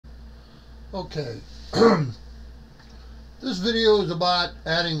Okay, this video is about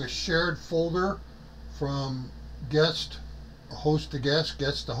adding a shared folder from guest, host to guest,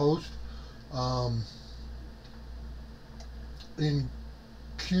 guest to host, in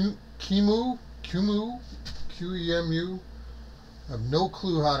QEMU, QEMU. I have no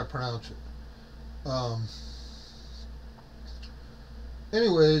clue how to pronounce it.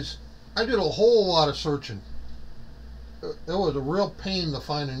 Anyways, I did a whole lot of searching. It was a real pain to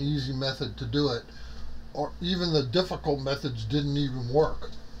find an easy method to do it, or even the difficult methods didn't even work.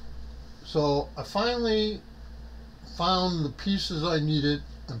 So I finally found the pieces I needed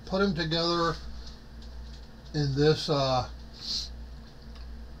and put them together in this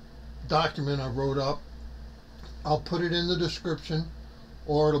document I wrote up. I'll put it in the description,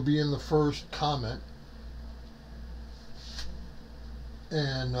 or it'll be in the first comment.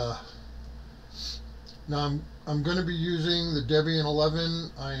 And now I'm going to be using the Debian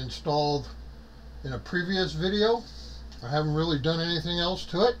 11 I installed in a previous video. I haven't really done anything else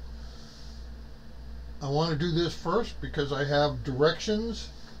to it. I want to do this first because I have directions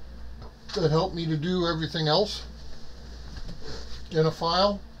that help me to do everything else in a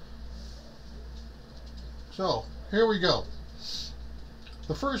file. So here we go.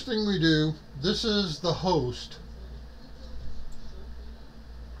 The first thing we do, this is the host.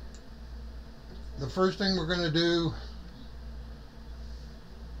 The first thing we're going to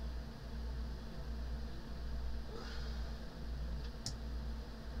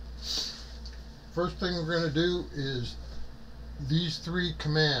do is these three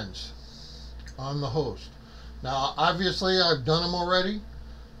commands on the host. Now obviously I've done them already,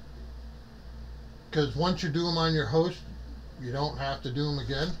 because once you do them on your host you don't have to do them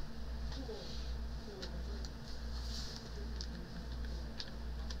again.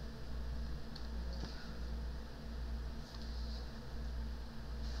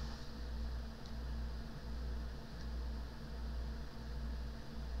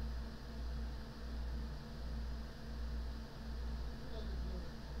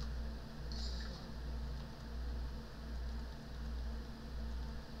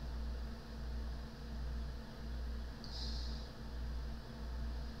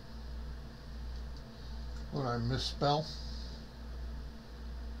 What I misspell?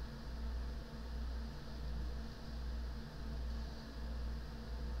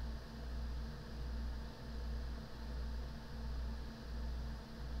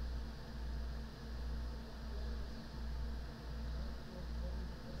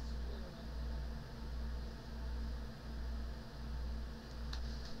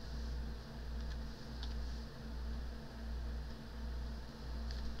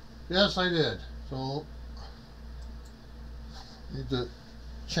 Yes, I did. So need to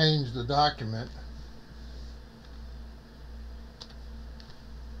change the document.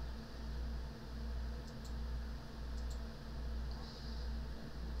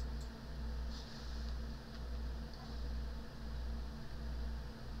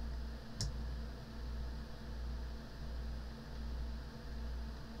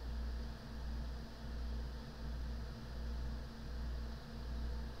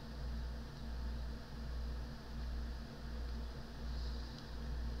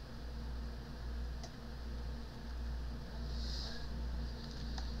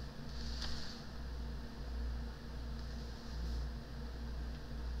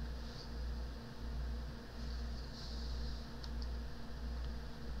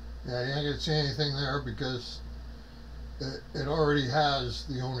 Yeah, you ain't gonna see anything there because it already has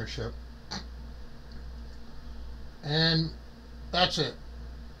the ownership. And that's it.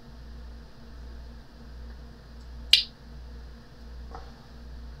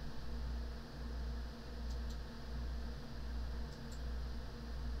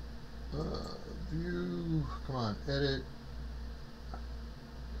 View, come on, edit.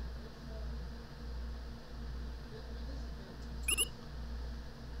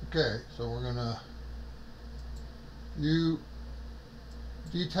 Okay, so we're gonna view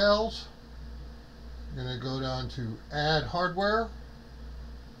details. We're gonna go down to add hardware,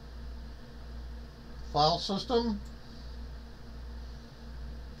 file system,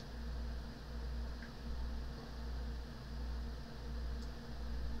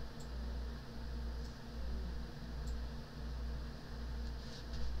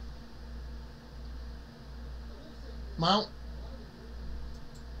 mount,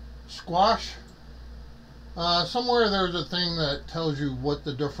 squash. Somewhere there's a thing that tells you what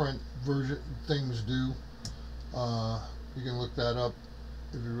the different version things do. You can look that up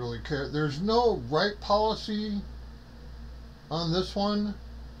if you really care. There's no write policy on this one.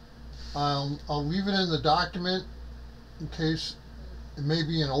 I'll leave it in the document in case It may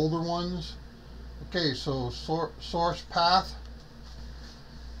be in older ones. Okay, so source path.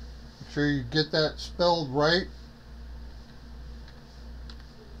 Make sure you get that spelled right.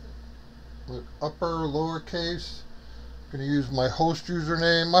 With upper, lowercase. I'm going to use my host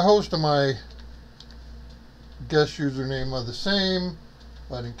username. My host and my guest username are the same,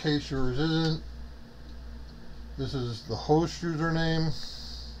 but in case yours isn't, this is the host username.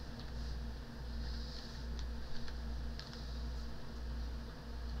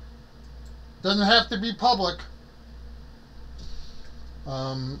 Doesn't have to be public.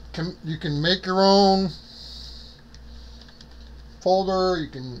 You can make your own folder. You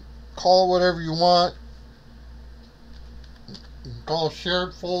can call it whatever you want. You can call it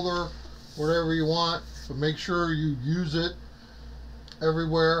shared folder, whatever you want, but make sure you use it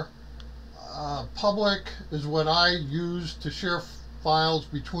everywhere. Public is what I use to share files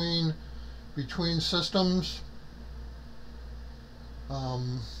between systems,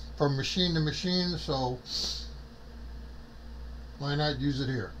 from machine to machine, so why not use it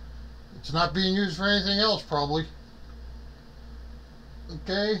here? It's not being used for anything else, probably.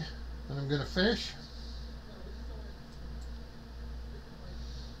 Okay, and I'm going to finish.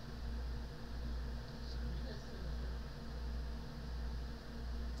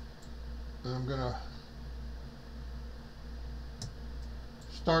 And I'm going to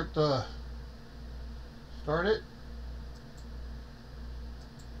start it.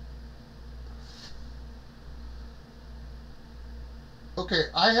 Okay,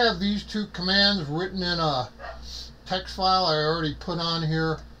 I have these two commands written in a text file I already put on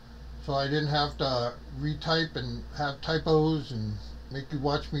here, so I didn't have to retype and have typos and make you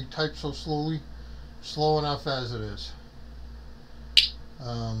watch me type so slowly. Slow enough as it is.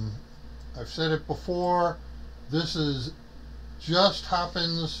 I've said it before, this is just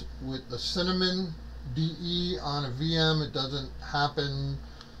happens with the Cinnamon DE on a VM. It doesn't happen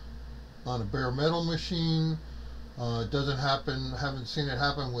on a bare metal machine. It doesn't happen, haven't seen it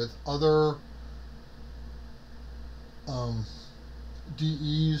happen with other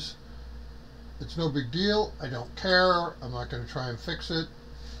DEs. It's no big deal. I don't care. I'm not going to try and fix it.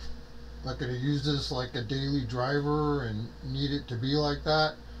 I'm not going to use this like a daily driver and need it to be like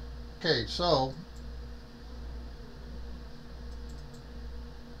that. Okay, so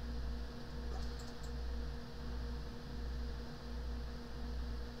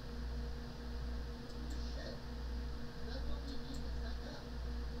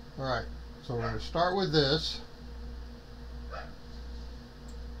alright, so we're going to start with this.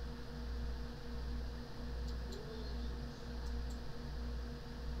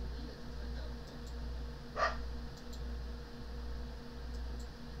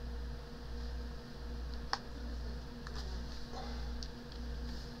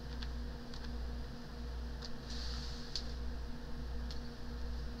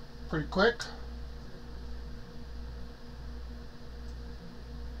 Pretty quick.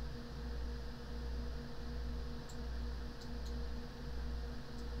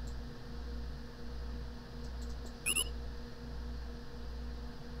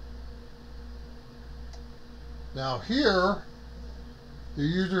 Now here, the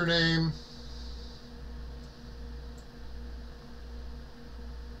username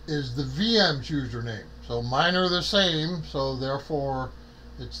is the VM's username. So mine are the same, so therefore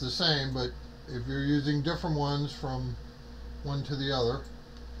it's the same, but if you're using different ones from one to the other,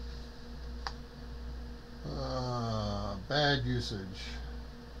 bad usage.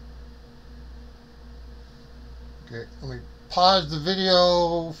 Okay, let me pause the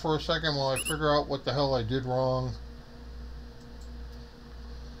video for a second while I figure out what the hell I did wrong.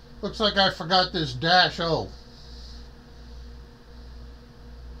 Looks like I forgot this -O.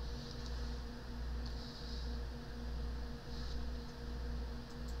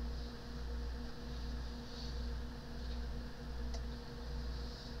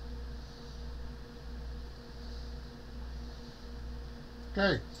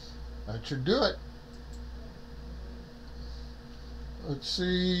 Okay, that should do it. Let's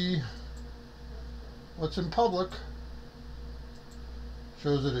see what's in public.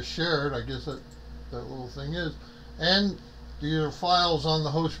 Shows it as shared. I guess that little thing is. And these are files on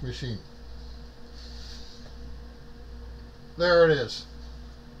the host machine. There it is.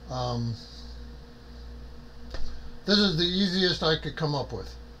 This is the easiest I could come up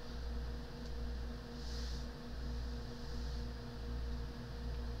with.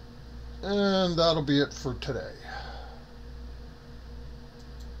 And that'll be it for today.